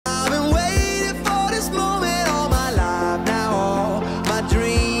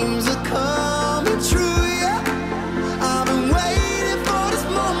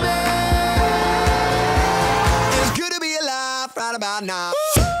about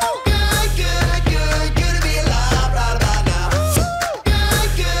now. Good, good, good, good to be alive right about now.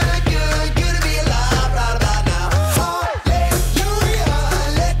 Good, good, good, good to be alive right about now.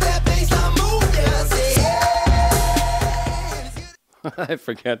 Hallelujah, let that bassline move, yeah, say yeah. I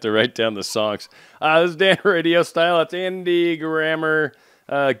forgot to write down the songs. This is Dan RadioStyle. It's Andy Grammer.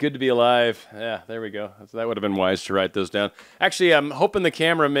 Good to be alive. Yeah, there we go. That would have been wise to write those down. Actually, I'm hoping the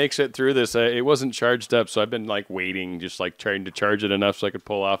camera makes it through this. It wasn't charged up, so I've been like waiting, just like trying to charge it enough so I could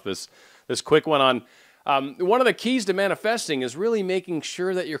pull off this quick one on. One of the keys to manifesting is really making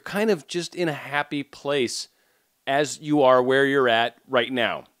sure that you're kind of just in a happy place as you are where you're at right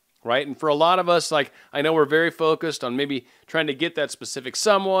now. Right? And for a lot of us, like, I know we're very focused on maybe trying to get that specific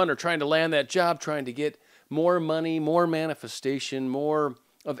someone or trying to land that job, trying to get more money, more manifestation, more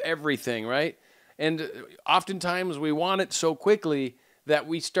of everything, right? And oftentimes we want it so quickly that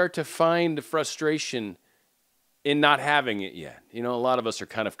we start to find frustration in not having it yet. You know, a lot of us are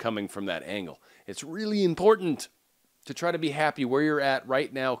kind of coming from that angle. It's really important to try to be happy where you're at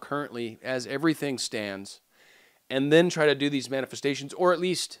right now, currently, as everything stands, and then try to do these manifestations, or at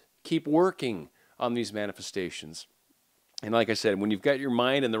least keep working on these manifestations. And like I said, when you've got your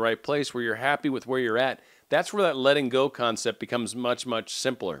mind in the right place where you're happy with where you're at, that's where that letting go concept becomes much, much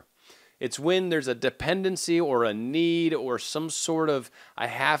simpler. It's when there's a dependency or a need or some sort of I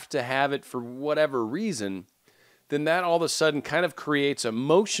have to have it for whatever reason, then that all of a sudden kind of creates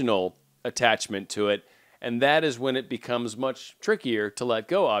emotional attachment to it. And that is when it becomes much trickier to let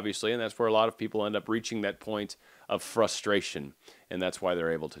go, obviously. And that's where a lot of people end up reaching that point of frustration. And that's why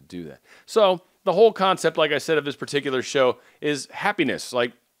they're able to do that. So the whole concept, like I said, of this particular show is happiness.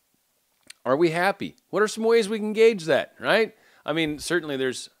 Like, are we happy? What are some ways we can gauge that, right? I mean, certainly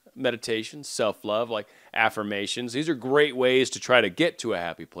there's meditation, self-love, like affirmations. These are great ways to try to get to a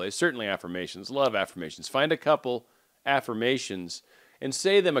happy place. Certainly affirmations. Love affirmations. Find a couple affirmations and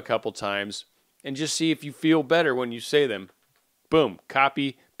say them a couple times and just see if you feel better when you say them. Boom.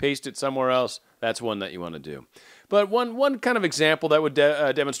 Copy, paste it somewhere else. That's one that you want to do. But one kind of example that would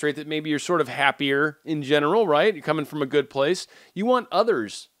demonstrate that maybe you're sort of happier in general, right? You're coming from a good place. You want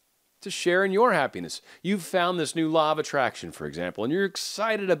others to share in your happiness. You've found this new law of attraction, for example, and you're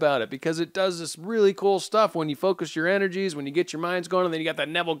excited about it because it does this really cool stuff when you focus your energies, when you get your minds going, and then you got that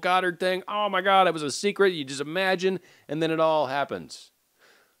Neville Goddard thing. Oh my God, it was a secret. You just imagine, and then it all happens.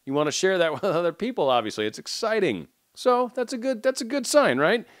 You want to share that with other people, obviously. It's exciting. So that's a good sign,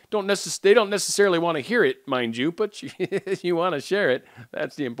 right? They don't necessarily want to hear it, mind you, but you want to share it.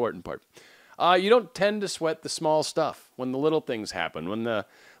 That's the important part. You don't tend to sweat the small stuff when the little things happen, when the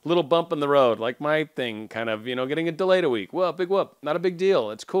little bump in the road, like my thing, kind of, getting it delayed a week. Well, big whoop, not a big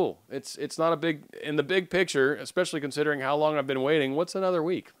deal. It's cool. It's not a big, in the big picture, especially considering how long I've been waiting. What's another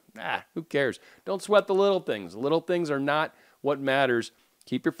week? Who cares? Don't sweat the little things. The little things are not what matters.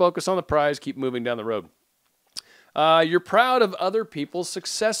 Keep your focus on the prize. Keep moving down the road. You're proud of other people's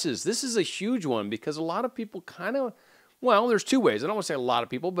successes. This is a huge one because a lot of people there's two ways. I don't want to say a lot of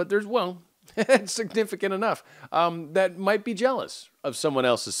people, but there's, it's significant enough that might be jealous of someone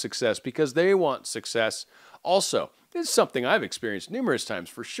else's success because they want success also. This is something I've experienced numerous times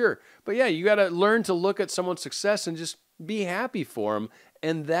for sure. But yeah, you got to learn to look at someone's success and just be happy for them.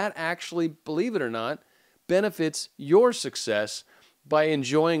 And that actually, believe it or not, benefits your success by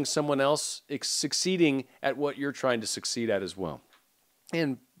enjoying someone else succeeding at what you're trying to succeed at as well.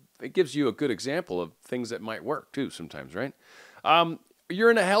 And it gives you a good example of things that might work too sometimes, right? You're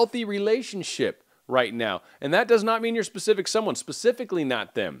in a healthy relationship right now. And that does not mean you're specifically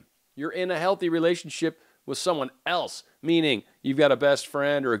not them. You're in a healthy relationship with someone else, meaning you've got a best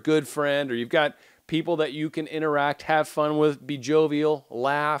friend or a good friend, or you've got people that you can interact, have fun with, be jovial,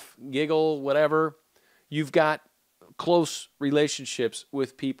 laugh, giggle, whatever. You've got close relationships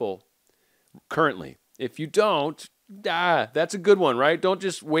with people currently. If you don't, that's a good one, right? Don't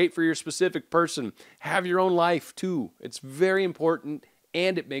just wait for your specific person. Have your own life too. It's very important,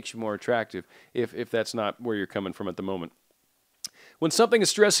 and it makes you more attractive if that's not where you're coming from at the moment. When something is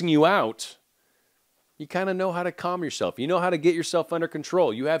stressing you out, you kind of know how to calm yourself. You know how to get yourself under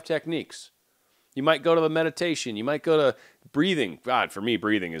control. You have techniques. You might go to the meditation. You might go to breathing. God, for me,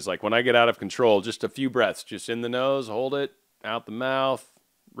 breathing is like when I get out of control, just a few breaths, just in the nose, hold it, out the mouth,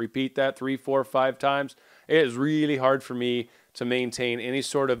 repeat that 3, 4, 5 times. It is really hard for me to maintain any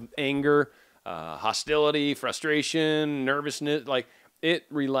sort of anger, hostility, frustration, nervousness. Like, it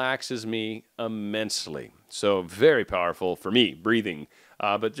relaxes me immensely. So very powerful for me, breathing.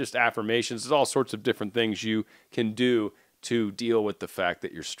 But just affirmations, there's all sorts of different things you can do to deal with the fact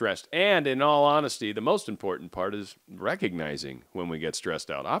that you're stressed. And in all honesty, the most important part is recognizing when we get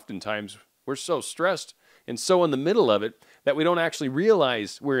stressed out. Oftentimes, we're so stressed and so in the middle of it that we don't actually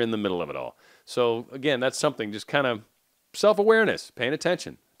realize we're in the middle of it all. So again, that's something, just kind of self-awareness, paying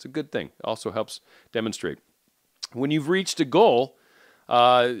attention. It's a good thing. It also helps demonstrate. When you've reached a goal,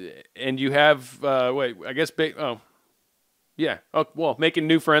 and you have, making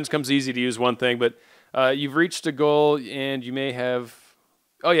new friends comes easy to use, one thing, but you've reached a goal and you may have,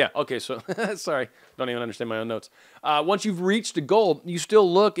 sorry, don't even understand my own notes. Once you've reached a goal, you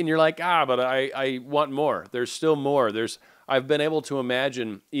still look and you're like, but I want more. There's still more. I've been able to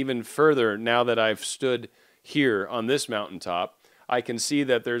imagine even further now that I've stood here on this mountaintop. I can see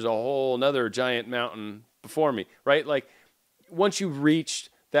that there's a whole another giant mountain before me, right? Like, once you've reached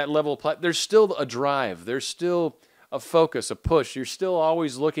that level, there's still a drive. There's still a focus, a push. You're still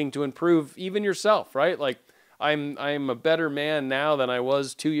always looking to improve even yourself, right? Like, I'm a better man now than I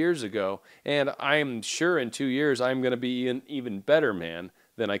was 2 years ago, and I'm sure in 2 years I'm going to be an even better man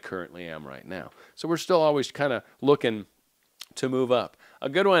than I currently am right now. So we're still always kind of looking to move up. A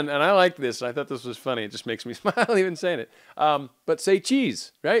good one, and I like this, and I thought this was funny. It just makes me smile even saying it. But say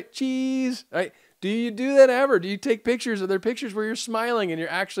cheese, right? Cheese, right? Do you do that ever? Do you take pictures? Are there pictures where you're smiling and you're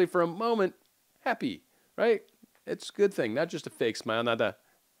actually for a moment happy, right? It's a good thing, not just a fake smile, not a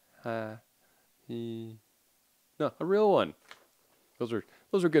no, a real one. Those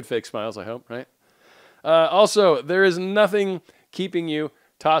are good fake smiles, I hope, right? Also, there is nothing keeping you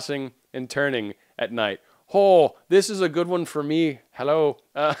tossing and turning at night. Oh, this is a good one for me. Hello.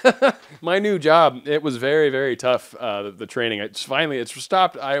 My new job, it was very, very tough, the training. It's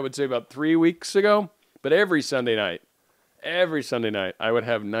stopped, I would say, about 3 weeks ago. But every Sunday night, I would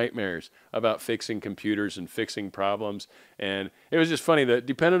have nightmares about fixing computers and fixing problems. And it was just funny that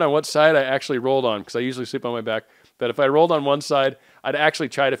depending on what side I actually rolled on, because I usually sleep on my back, that if I rolled on one side, I'd actually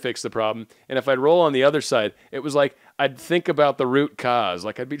try to fix the problem. And if I'd roll on the other side, it was like I'd think about the root cause.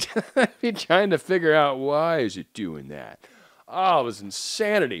 Like I'd be trying to figure out, why is it doing that? Oh, it was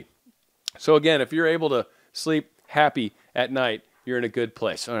insanity. So again, if you're able to sleep happy at night, you're in a good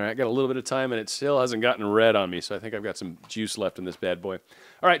place. All right, I got a little bit of time, and it still hasn't gotten red on me, so I think I've got some juice left in this bad boy.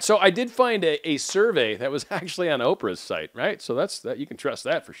 All right, so I did find a survey that was actually on Oprah's site, right? So that you can trust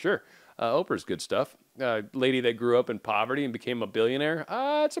that for sure. Oprah's good stuff. Lady that grew up in poverty and became a billionaire.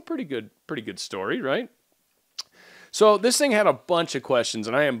 It's a pretty good story, right? So this thing had a bunch of questions,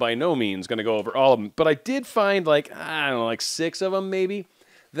 and I am by no means going to go over all of them, but I did find like 6 of them maybe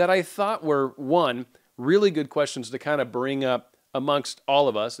that I thought were, one, really good questions to kind of bring up amongst all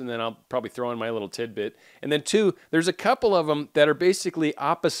of us, and then I'll probably throw in my little tidbit. And then 2, there's a couple of them that are basically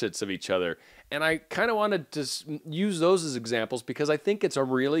opposites of each other. And I kind of wanted to use those as examples because I think it's a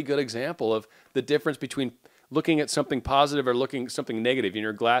really good example of the difference between looking at something positive or looking at something negative. You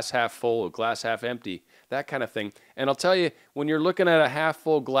know, glass half full or glass half empty, that kind of thing. And I'll tell you, when you're looking at a half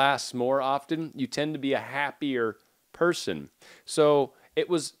full glass more often, you tend to be a happier person. So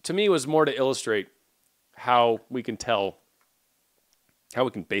to me, it was more to illustrate how we can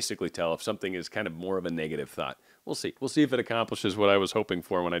basically tell if something is kind of more of a negative thought. We'll see. We'll see if it accomplishes what I was hoping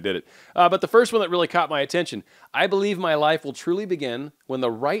for when I did it. But the first one that really caught my attention, I believe my life will truly begin when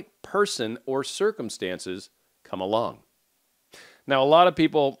the right person or circumstances come along. Now, a lot of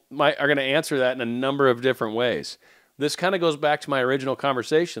people are going to answer that in a number of different ways. This kind of goes back to my original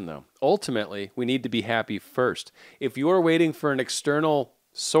conversation, though. Ultimately, we need to be happy first. If you're waiting for an external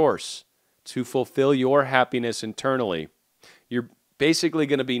source to fulfill your happiness internally, you're basically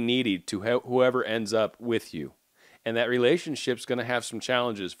going to be needy to whoever ends up with you. And that relationship's going to have some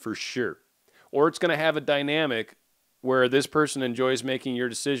challenges for sure. Or it's going to have a dynamic where this person enjoys making your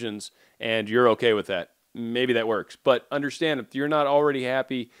decisions and you're okay with that. Maybe that works. But understand, if you're not already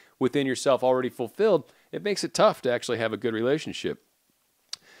happy within yourself, already fulfilled, it makes it tough to actually have a good relationship.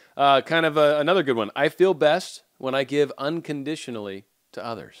 Another good one. I feel best when I give unconditionally to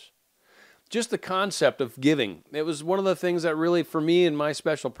others. Just the concept of giving. It was one of the things that really, for me and my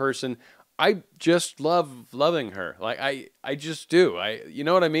special person, I just love loving her. Like I just do. You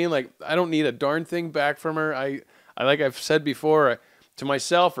know what I mean? Like I don't need a darn thing back from her. I like I've said before to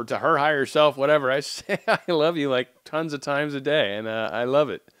myself or to her higher self, whatever. I say I love you like tons of times a day, and I love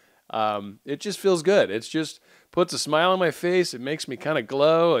it. It just feels good. It's just puts a smile on my face. It makes me kind of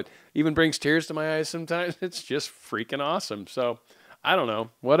glow. It even brings tears to my eyes sometimes. It's just freaking awesome. So I don't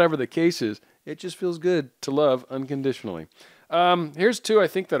know. Whatever the case is, it just feels good to love unconditionally. Here's 2 I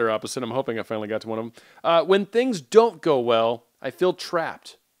think that are opposite. I'm hoping I finally got to one of them. When things don't go well, I feel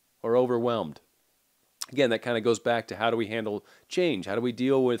trapped or overwhelmed. Again, that kind of goes back to how do we handle change? How do we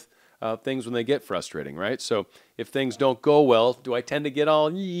deal with things when they get frustrating, right? So if things don't go well, do I tend to get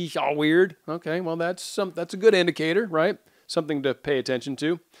all weird? Okay, well that's a good indicator, right? Something to pay attention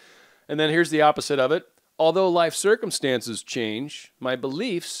to. And then here's the opposite of it. Although life circumstances change, my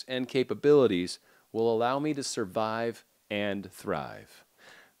beliefs and capabilities will allow me to survive and thrive.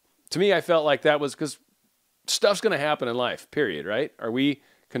 To me, I felt like that was because stuff's going to happen in life, period, right? Are we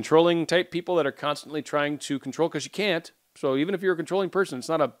controlling type people that are constantly trying to control? Because you can't. So even if you're a controlling person, it's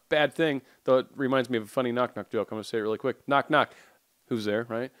not a bad thing. Though it reminds me of a funny knock-knock joke. I'm going to say it really quick. Knock, knock. Who's there,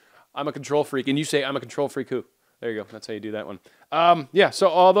 right? I'm a control freak. And you say, I'm a control freak who? There you go. That's how you do that one. Yeah, so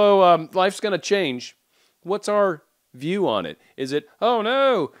although life's going to change, what's our view on it? Is it, oh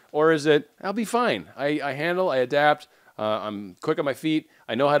no? Or is it, I'll be fine. I handle, I adapt. I'm quick on my feet.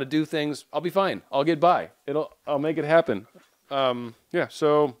 I know how to do things. I'll be fine. I'll get by. I'll make it happen. Yeah,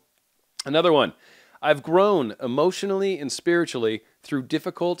 so another one. I've grown emotionally and spiritually through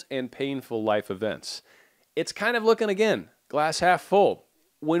difficult and painful life events. It's kind of looking again, glass half full.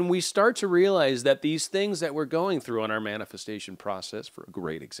 When we start to realize that these things that we're going through on our manifestation process, for a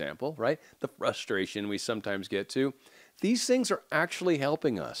great example, right? The frustration we sometimes get to, these things are actually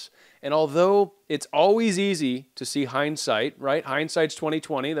helping us. And although it's always easy to see hindsight, right? Hindsight's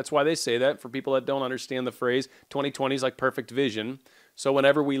 20/20. That's why they say that for people that don't understand the phrase. 20/20 is like perfect vision. So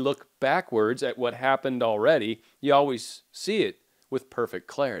whenever we look backwards at what happened already, you always see it with perfect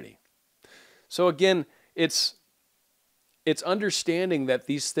clarity. So again, it's understanding that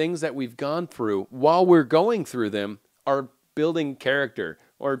these things that we've gone through, while we're going through them, are building character.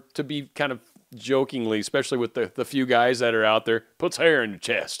 Or to be kind of jokingly, especially with the few guys that are out there, puts hair in your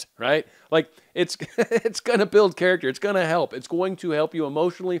chest, right? Like, it's going to build character. It's going to help. It's going to help you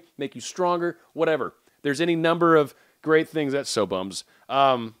emotionally, make you stronger, whatever. There's any number of great things. That so bums.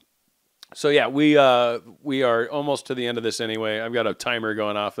 So yeah, we are almost to the end of this anyway. I've got a timer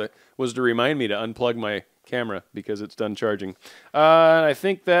going off that was to remind me to unplug my camera because it's done charging. I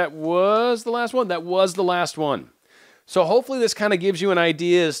think that was the last one. That was the last one. So hopefully this kind of gives you an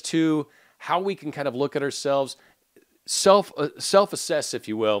idea as to how we can kind of look at ourselves, self-assess, if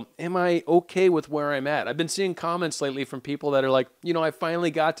you will. Am I okay with where I'm at? I've been seeing comments lately from people that are like, I finally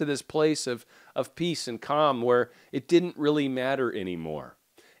got to this place of peace and calm where it didn't really matter anymore.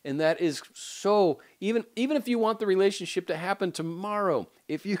 And that is so, even if you want the relationship to happen tomorrow,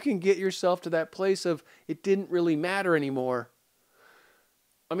 if you can get yourself to that place of it didn't really matter anymore.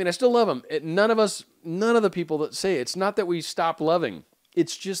 I mean, I still love them. None of the people that say it's not that we stopped loving.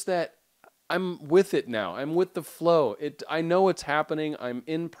 It's just that I'm with it now. I'm with the flow. I know it's happening. I'm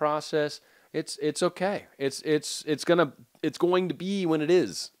in process. It's okay. It's going to be when it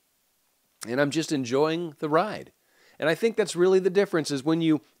is. And I'm just enjoying the ride. And I think that's really the difference, is when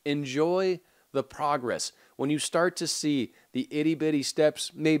you enjoy the progress, when you start to see the itty-bitty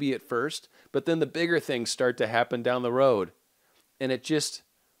steps, maybe at first, but then the bigger things start to happen down the road. And it just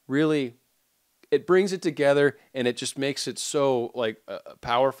really, it brings it together, and it just makes it so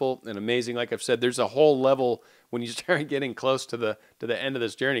powerful and amazing. Like I've said, there's a whole level when you start getting close to the end of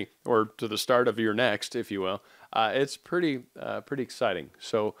this journey, or to the start of your next, if you will. It's pretty exciting.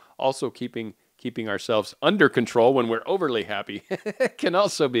 So also keeping ourselves under control when we're overly happy can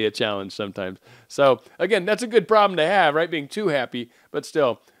also be a challenge sometimes. So again, that's a good problem to have, right? Being too happy, but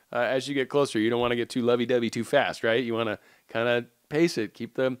still, as you get closer, you don't want to get too lovey-dovey too fast, right? You want to kind of pace it,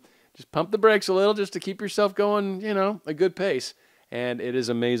 just pump the brakes a little just to keep yourself going, a good pace. And it is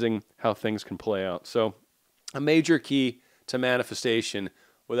amazing how things can play out. So a major key to manifestation,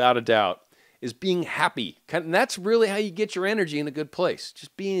 without a doubt, is being happy. And that's really how you get your energy in a good place,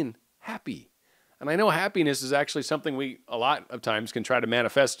 just being happy. And I know happiness is actually something we, a lot of times, can try to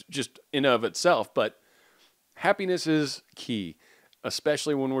manifest just in of itself, but happiness is key,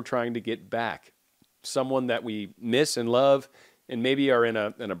 especially when we're trying to get back someone that we miss and love, and maybe are in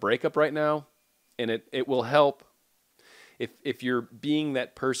a breakup right now. And it will help if you're being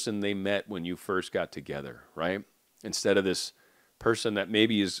that person they met when you first got together, right? Instead of this person that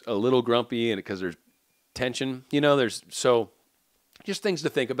maybe is a little grumpy and because there's tension, just things to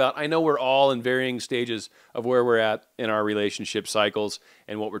think about. I know we're all in varying stages of where we're at in our relationship cycles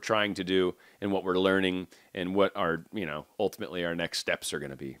and what we're trying to do and what we're learning and what our, ultimately our next steps are going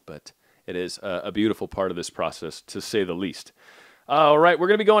to be. But it is a beautiful part of this process, to say the least. All right, we're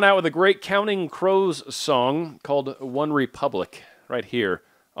going to be going out with a great Counting Crows song called One Republic right here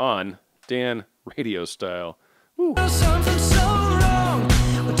on Dan RadioStyle. Woo. Something so wrong,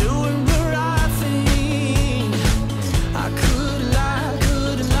 we're doing the right thing. I could lie.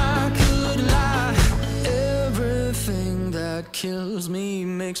 Everything that kills me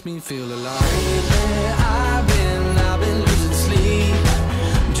makes me feel alive. Lately, I've been losing sleep,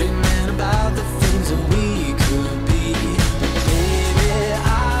 dreaming about the things that we could be. Baby,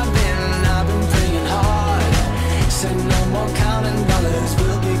 I've been praying hard. Said no more counting dollars,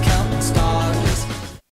 we'll be